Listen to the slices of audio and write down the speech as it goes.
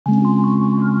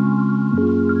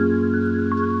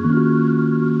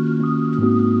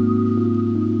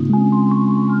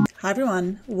Hi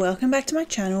everyone, welcome back to my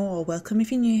channel, or welcome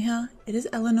if you're new here. It is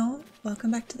Eleanor.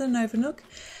 Welcome back to the Nook.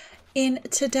 In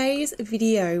today's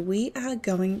video, we are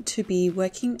going to be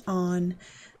working on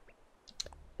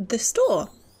the store,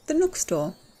 the Nook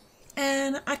store.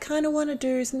 And I kind of want to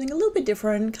do something a little bit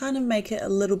different, kind of make it a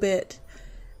little bit,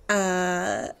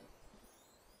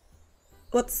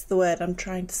 what's the word I'm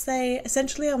trying to say?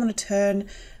 Essentially, I want to turn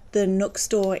the Nook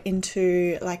store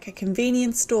into like a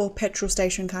convenience store, petrol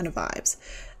station kind of vibes.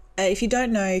 If you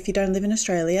don't know, if you don't live in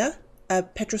Australia, a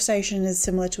petrol station is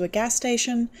similar to a gas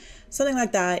station, something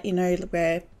like that, you know,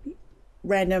 where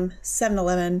random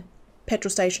 7-Eleven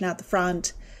petrol station out the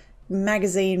front,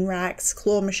 magazine racks,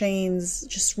 claw machines,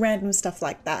 just random stuff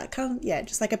like that. Kind of, yeah,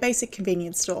 just like a basic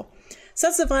convenience store. So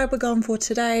that's the vibe we're going for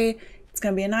today. It's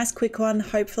going to be a nice quick one,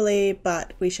 hopefully,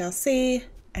 but we shall see.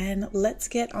 And let's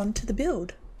get on to the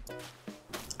build.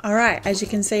 Alright, as you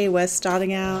can see, we're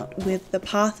starting out with the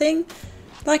pathing.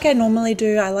 Like I normally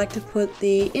do, I like to put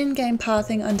the in-game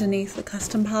pathing underneath the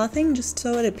custom pathing just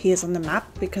so it appears on the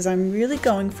map, because I'm really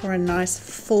going for a nice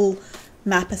full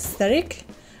map aesthetic.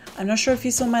 I'm not sure if you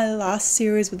saw my last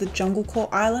series with the Jungle Core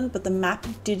Island, but the map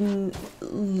didn't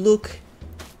look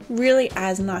really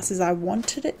as nice as I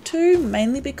wanted it to,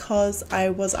 mainly because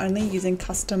I was only using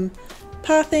custom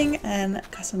pathing and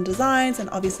custom designs, and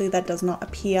obviously that does not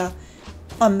appear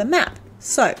on the map.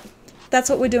 So that's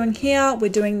what we're doing here. We're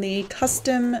doing the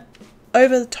custom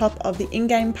over the top of the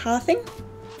in-game pathing.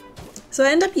 So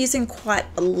I end up using quite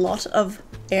a lot of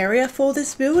area for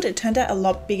this build. It turned out a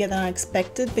lot bigger than I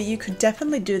expected, but you could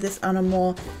definitely do this on a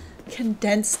more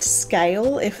condensed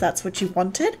scale if that's what you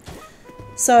wanted.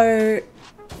 So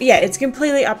yeah, it's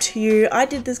completely up to you. I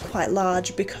did this quite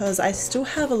large because I still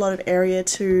have a lot of area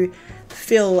to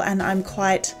fill, and I'm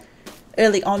quite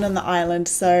early on the island,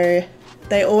 so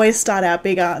they always start out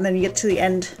bigger and then you get to the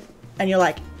end and you're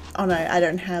like, oh no, I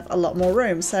don't have a lot more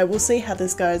room. So we'll see how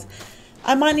this goes.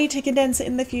 I might need to condense it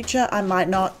in the future, I might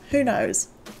not, who knows.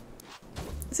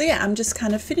 So yeah, I'm just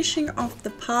kind of finishing off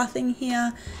the pathing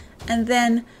here, and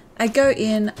then I go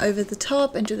in over the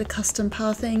top and do the custom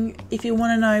pathing. If you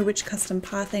want to know which custom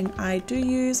pathing I do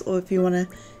use, or if you want to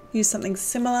use something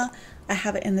similar, I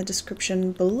have it in the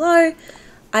description below.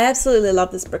 I absolutely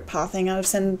love this brick pathing.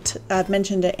 I've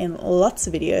mentioned it in lots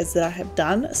of videos that I have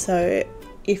done, so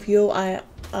if you are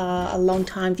a long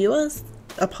time viewers,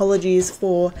 apologies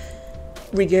for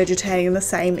regurgitating the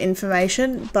same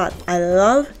information, but I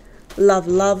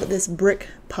love this brick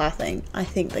pathing. I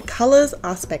think the colors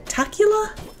are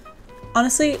spectacular.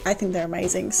 Honestly, I think they're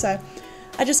amazing. So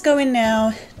I just go in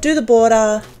now, do the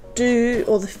border, do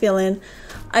all the fill in.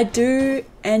 I do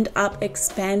end up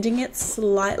expanding it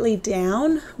slightly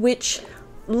down, which,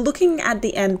 looking at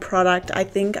the end product, I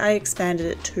think I expanded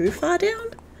it too far down.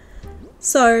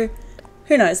 So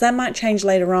who knows, that might change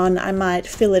later on. I might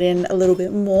fill it in a little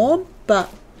bit more,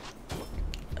 but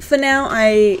for now,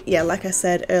 like I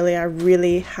said earlier, I'm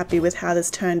really happy with how this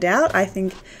turned out. I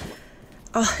think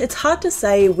it's hard to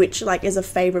say which is a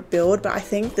favorite build, but I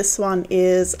think this one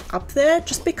is up there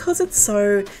just because it's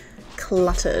so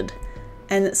cluttered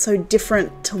and it's so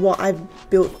different to what I've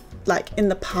built in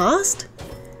the past.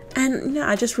 And you know,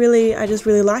 I just really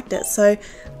liked it. So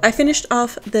I finished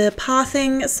off the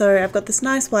pathing, so I've got this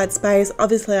nice wide space.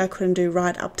 Obviously I couldn't do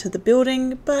right up to the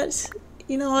building, but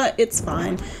you know what, it's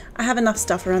fine. I have enough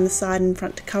stuff around the side and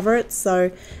front to cover it, so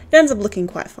it ends up looking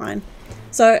quite fine.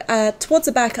 So towards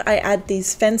the back I add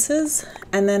these fences,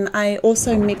 and then I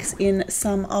also mix in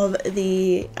some of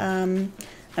the,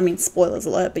 I mean, spoilers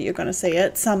alert, but you're going to see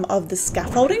it, some of the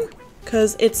scaffolding,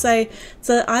 because it's an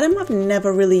item I've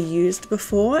never really used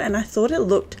before, and I thought it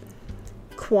looked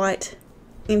quite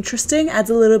interesting. Adds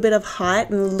a little bit of height,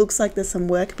 and it looks like there's some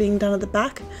work being done at the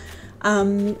back.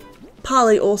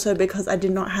 Partly also because I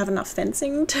did not have enough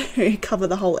fencing to cover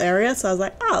the whole area, so I was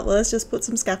like, well, let's just put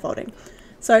some scaffolding.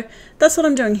 So that's what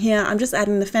I'm doing here. I'm just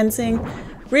adding the fencing.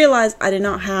 Realized I did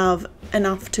not have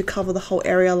enough to cover the whole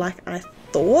area like I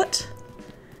thought,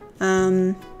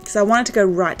 because I wanted to go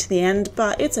right to the end,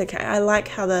 but it's okay. I like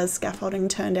how the scaffolding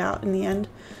turned out in the end.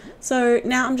 So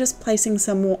now I'm just placing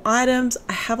some more items.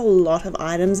 I have a lot of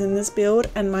items in this build,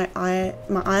 and my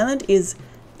island is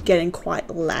getting quite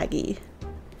laggy.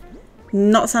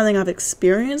 Not something I've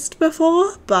experienced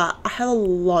before, but I have a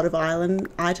lot of island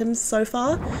items so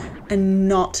far,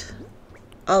 and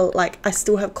I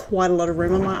still have quite a lot of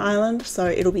room on my island, so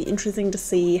it'll be interesting to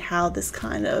see how this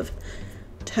kind of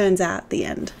turns out at the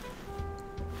end.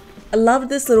 I love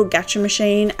this little gacha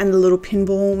machine and the little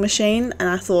pinball machine, and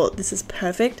I thought this is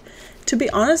perfect. To be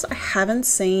honest, I haven't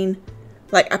seen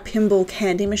a pinball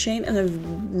candy machine in a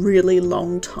really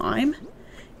long time.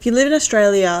 If you live in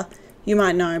Australia, you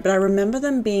might know, but I remember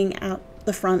them being out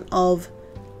the front of,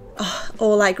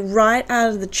 or like right out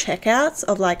of the checkouts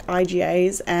of like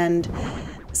IGAs and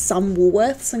some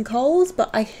Woolworths and Coles, but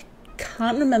I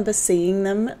can't remember seeing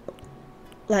them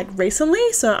like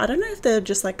recently, so I don't know if they've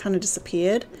just like kind of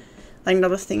disappeared, like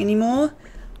not a thing anymore,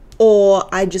 or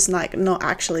I just like not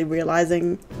actually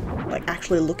realizing, like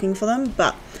actually looking for them.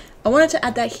 But I wanted to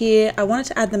add that here. I wanted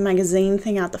to add the magazine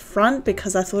thing out the front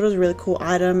because I thought it was a really cool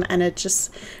item, and it's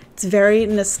very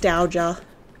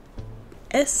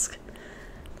nostalgia-esque,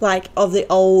 like of the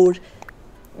old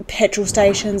petrol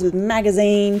stations with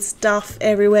magazine stuff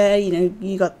everywhere. You know,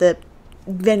 you got the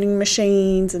vending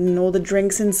machines and all the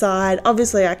drinks inside.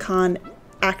 Obviously I can't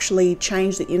actually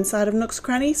change the inside of Nook's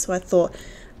Cranny, so I thought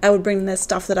I would bring the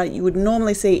stuff that you would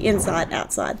normally see inside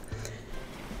outside,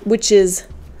 which is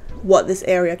what this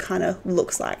area kind of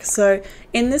looks like. So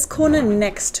in this corner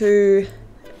next to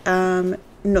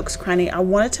Nook's Cranny, I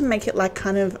wanted to make it like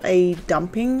kind of a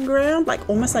dumping ground, like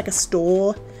almost like a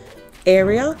store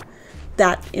area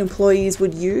that employees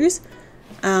would use.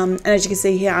 And as you can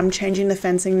see here, I'm changing the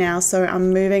fencing now, so I'm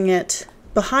moving it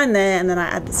behind there, and then I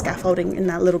add the scaffolding in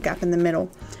that little gap in the middle.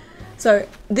 So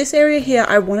this area here,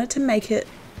 I wanted to make it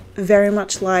very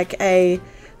much like a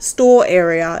store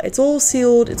area. It's all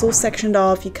sealed, it's all sectioned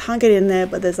off, you can't get in there,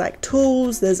 but there's like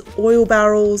tools, there's oil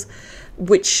barrels,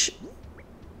 which,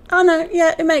 oh no,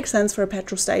 yeah, it makes sense for a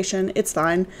petrol station, it's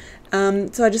fine.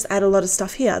 So I just add a lot of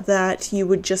stuff here that you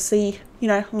would just see, you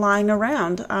know, lying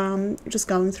around. Just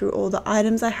going through all the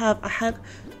items I have. I have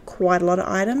quite a lot of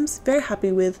items. Very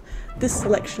happy with this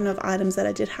selection of items that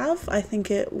I did have. I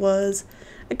think it was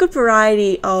a good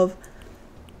variety of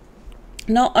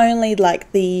not only like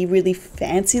the really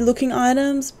fancy looking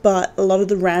items, but a lot of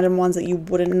the random ones that you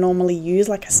wouldn't normally use,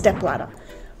 like a step ladder.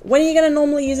 When are you going to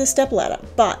normally use a step ladder?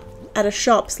 But at a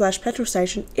shop / petrol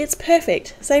station, it's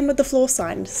perfect. Same with the floor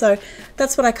sign. So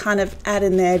that's what I kind of add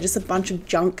in there, just a bunch of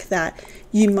junk that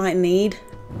you might need,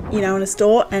 you know, in a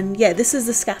store. And yeah, this is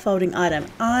the scaffolding item.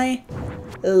 I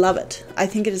love it. I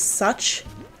think it is such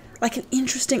like an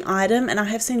interesting item, and I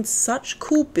have seen such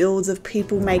cool builds of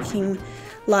people making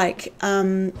like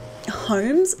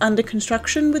homes under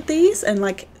construction with these, and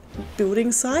like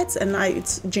building sites, and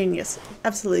it's genius,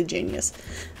 absolutely genius.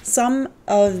 Some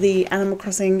of the Animal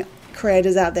Crossing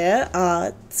creators out there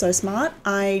are so smart.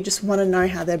 I just want to know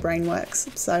how their brain works.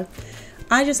 So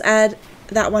I just add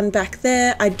that one back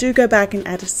there. I do go back and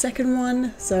add a second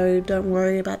one, so don't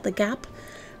worry about the gap.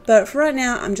 But for right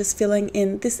now, I'm just filling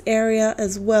in this area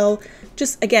as well.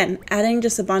 Just again, adding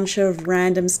just a bunch of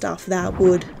random stuff that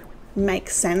would make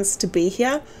sense to be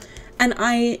here. And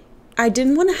I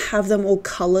didn't want to have them all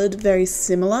colored very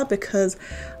similar because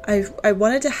I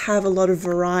wanted to have a lot of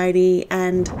variety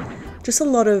and just a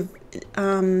lot of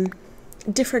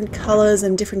different colors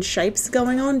and different shapes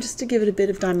going on, just to give it a bit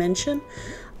of dimension.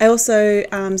 I also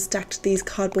stacked these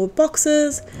cardboard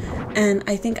boxes, and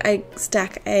I think I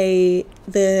stack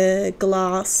the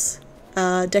glass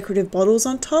decorative bottles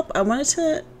on top. I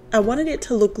wanted it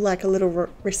to look like a little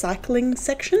recycling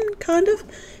section, kind of,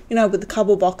 you know, with the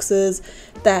cardboard boxes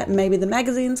that maybe the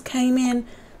magazines came in,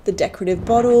 the decorative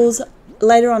bottles.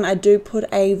 Later on, I do put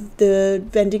the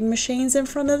vending machines in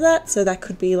front of that, so that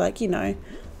could be like, you know,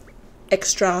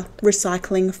 extra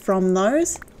recycling from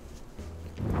those.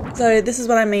 So this is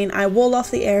what I mean. I wall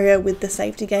off the area with the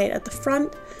safety gate at the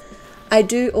front. I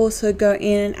do also go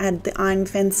in and add the iron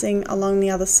fencing along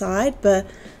the other side, but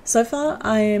so far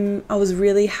I was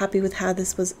really happy with how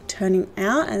this was turning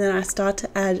out. And then I start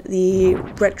to add the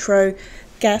retro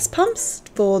gas pumps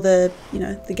for the, you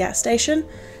know, the gas station.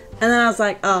 And then I was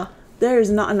like, there is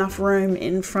not enough room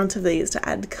in front of these to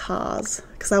add cars,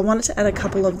 because I wanted to add a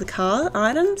couple of the car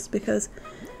items, because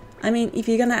I mean, if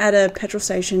you're going to add a petrol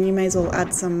station, you may as well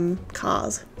add some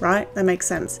cars, right? That makes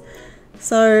sense.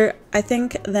 So I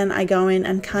think then I go in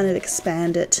and kind of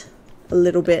expand it a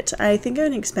little bit. I think I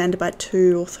only expanded by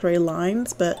 2 or 3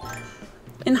 lines, but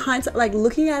in hindsight, like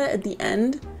looking at it at the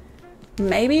end,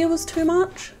 maybe it was too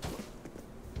much.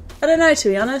 I don't know, to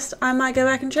be honest. I might go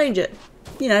back and change it.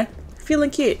 You know, feeling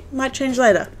cute. Might change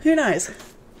later. Who knows?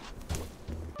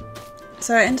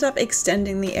 So I ended up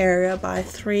extending the area by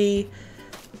 3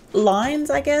 lines,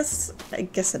 I guess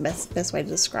the best way to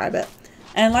describe it.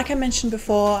 And like I mentioned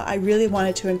before, I really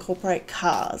wanted to incorporate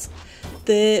cars.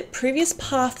 The previous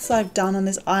paths I've done on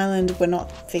this island were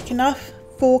not thick enough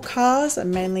for cars. I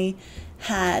mainly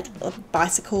had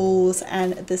bicycles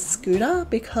and the scooter,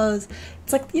 because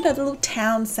it's like, you know, the little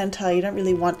town center, you don't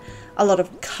really want a lot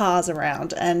of cars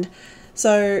around. And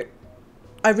so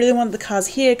I really wanted the cars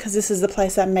here because this is the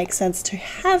place that makes sense to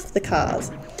have the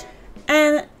cars.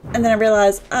 And And then I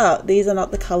realized, oh, these are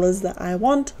not the colors that I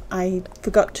want. I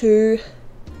forgot to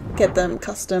get them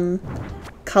custom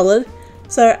colored.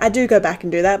 So I do go back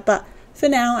and do that, but for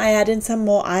now I add in some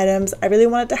more items. I really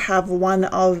wanted to have one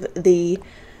of the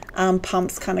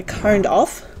pumps kind of coned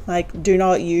off, like do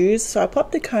not use. So I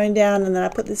popped the cone down and then I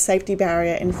put the safety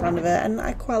barrier in front of it, and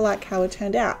I quite like how it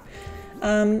turned out.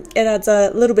 It adds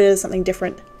a little bit of something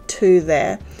different to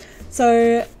there.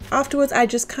 So afterwards I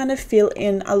just kind of fill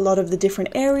in a lot of the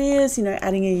different areas, you know,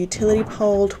 adding a utility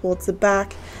pole towards the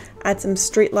back, add some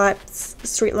street lamps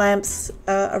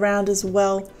around as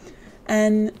well.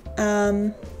 And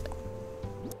I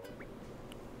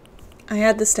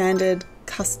had the standard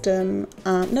custom,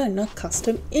 no, not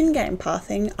custom, in-game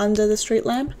pathing under the street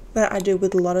lamp that I do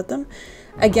with a lot of them.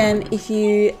 Again, if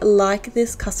you like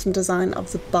this custom design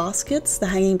of the baskets, the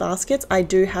hanging baskets, I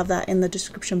do have that in the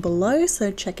description below,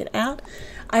 so check it out.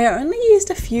 I only used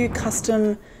a few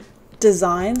custom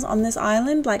designs on this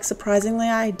island. Like, surprisingly,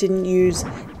 I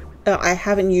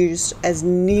haven't used as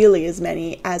nearly as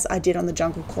many as I did on the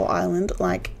Jungle Core Island.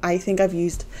 Like, I think I've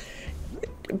used,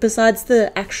 besides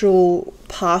the actual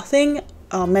pathing,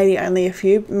 maybe only a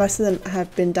few. Most of them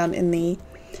have been done in the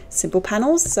simple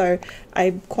panels, so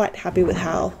I'm quite happy with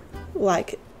how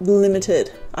like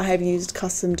limited I have used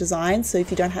custom designs. So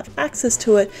if you don't have access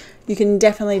to it, you can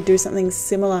definitely do something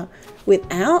similar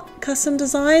without custom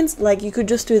designs. Like, you could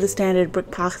just do the standard brick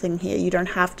pathing here. You don't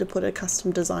have to put a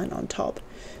custom design on top.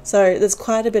 So there's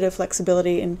quite a bit of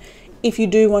flexibility in if you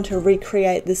do want to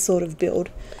recreate this sort of build.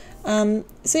 So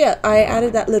yeah, I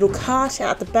added that little cart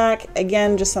out the back.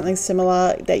 Again, just something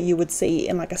similar that you would see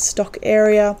in like a stock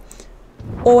area.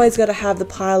 Always got to have the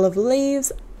pile of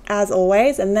leaves as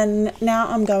always. And then now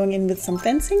I'm going in with some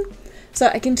fencing. So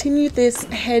I continued this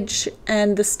hedge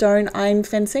and the stone iron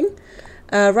fencing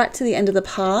right to the end of the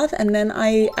path, and then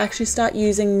I actually start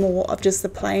using more of just the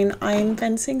plain iron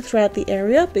fencing throughout the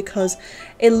area because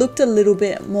it looked a little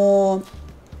bit more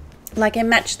like it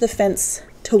matched the fence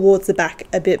towards the back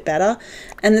a bit better.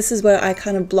 And this is where I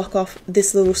kind of block off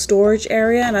this little storage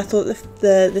area, and I thought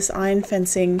this iron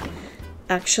fencing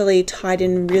actually tied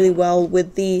in really well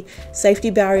with the safety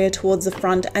barrier towards the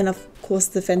front and of course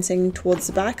the fencing towards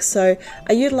the back. So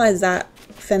I utilized that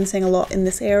fencing a lot in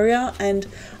this area, and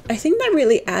I think that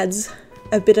really adds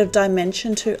a bit of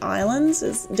dimension to islands,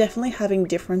 is definitely having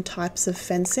different types of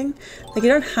fencing. Like, you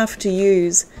don't have to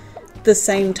use the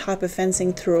same type of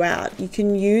fencing throughout. You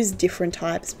can use different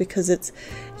types because it's,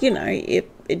 you know, it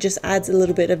just adds a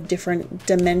little bit of different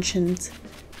dimensions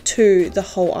to the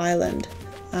whole island.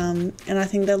 And I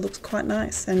think that looks quite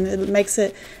nice, and it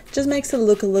just makes it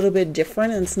look a little bit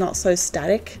different, and it's not so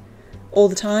static all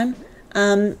the time.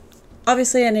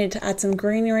 Obviously I need to add some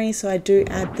greenery, so I do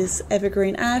add this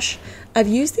evergreen ash. I've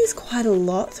used these quite a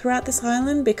lot throughout this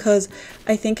island because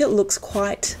I think it looks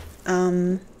quite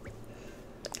not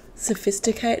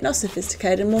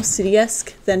sophisticated, more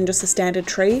city-esque than just a standard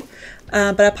tree.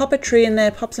 But I pop a tree in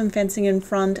there, pop some fencing in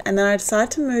front, and then I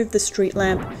decided to move the street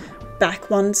lamp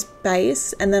back one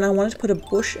space, and then I wanted to put a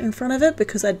bush in front of it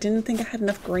because I didn't think I had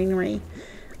enough greenery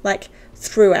like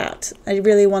throughout. I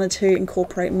really wanted to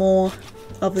incorporate more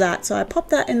of that, so I popped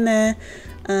that in there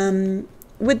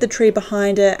with the tree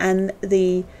behind it and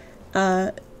the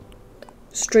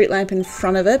street lamp in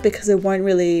front of it because it won't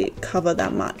really cover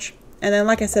that much. And then,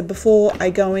 like I said before, I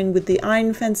go in with the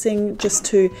iron fencing just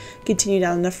to continue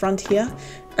down the front here.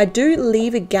 I do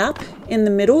leave a gap in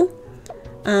the middle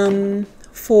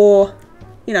for,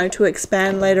 you know, to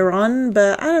expand later on,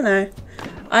 but I don't know.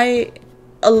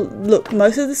 Look,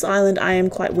 most of this island I am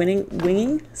quite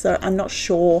winging, so I'm not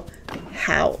sure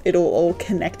how it'll all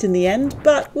connect in the end,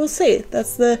 but we'll see.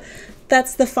 That's the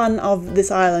fun of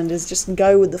this island, is just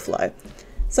go with the flow.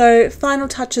 So final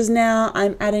touches now,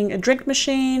 I'm adding a drink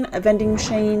machine, a vending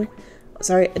machine,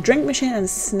 sorry, a drink machine and a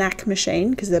snack machine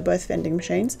because they're both vending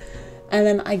machines. And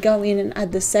then I go in and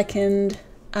add the second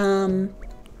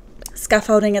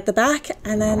scaffolding at the back,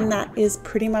 and then that is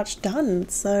pretty much done.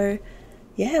 So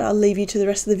yeah, I'll leave you to the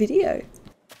rest of the video.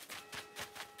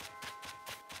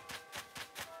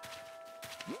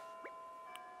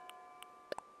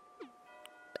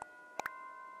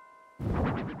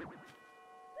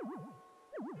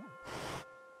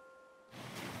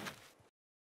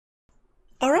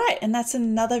 Alright, and that's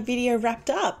another video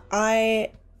wrapped up.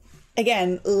 I,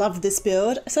 again, love this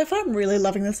build. So far I'm really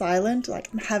loving this island. Like,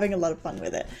 I'm having a lot of fun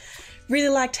with it. Really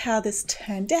liked how this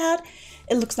turned out.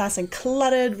 It looks nice and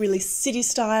cluttered, really city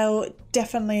style,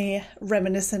 definitely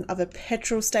reminiscent of a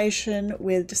petrol station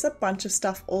with just a bunch of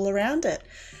stuff all around it.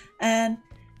 And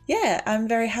yeah, I'm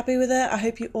very happy with it. I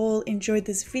hope you all enjoyed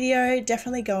this video.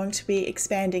 Definitely going to be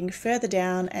expanding further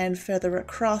down and further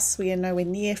across. We are nowhere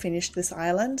near finished this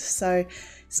island, so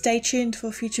stay tuned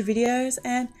for future videos,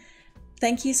 and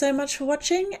thank you so much for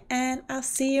watching, and I'll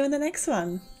see you in the next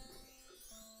one.